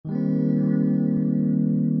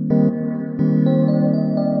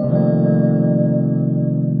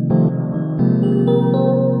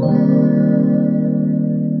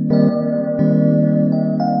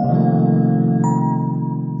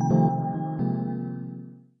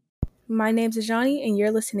My name's Ajani, and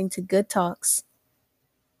you're listening to Good Talks.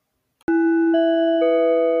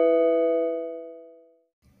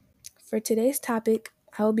 For today's topic,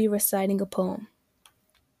 I will be reciting a poem.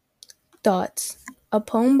 Thoughts, a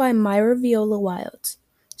poem by Mira Viola Wilds.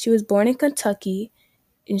 She was born in Kentucky,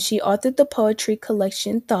 and she authored the poetry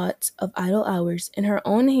collection Thoughts of Idle Hours in her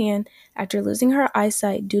own hand after losing her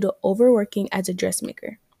eyesight due to overworking as a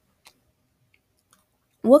dressmaker.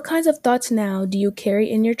 What kinds of thoughts now do you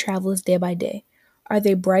carry in your travels day by day? Are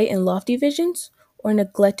they bright and lofty visions, or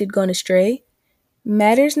neglected gone astray?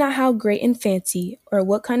 Matters not how great and fancy, or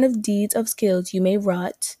what kind of deeds of skills you may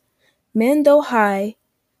wrought. Man, though high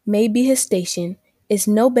may be his station, is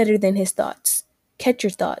no better than his thoughts. Catch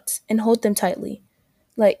your thoughts, and hold them tightly.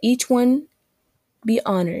 Let each one be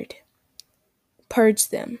honored. Purge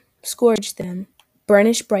them, scourge them,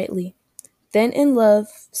 burnish brightly. Then in love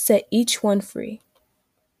set each one free.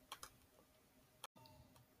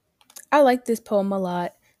 I like this poem a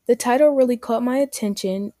lot. The title really caught my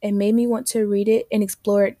attention and made me want to read it and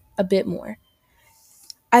explore it a bit more.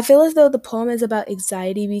 I feel as though the poem is about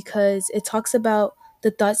anxiety because it talks about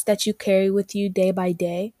the thoughts that you carry with you day by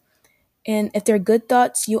day. And if they're good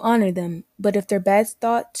thoughts, you honor them. But if they're bad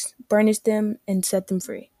thoughts, burnish them and set them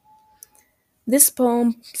free. This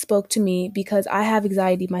poem spoke to me because I have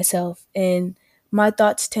anxiety myself, and my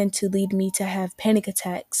thoughts tend to lead me to have panic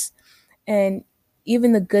attacks. And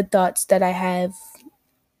even the good thoughts that I have,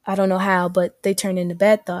 I don't know how, but they turn into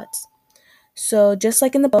bad thoughts. So just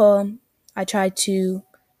like in the poem, I try to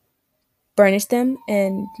burnish them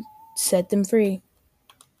and set them free.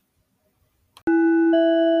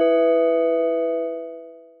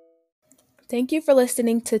 Thank you for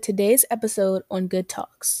listening to today's episode on Good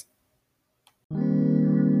Talks.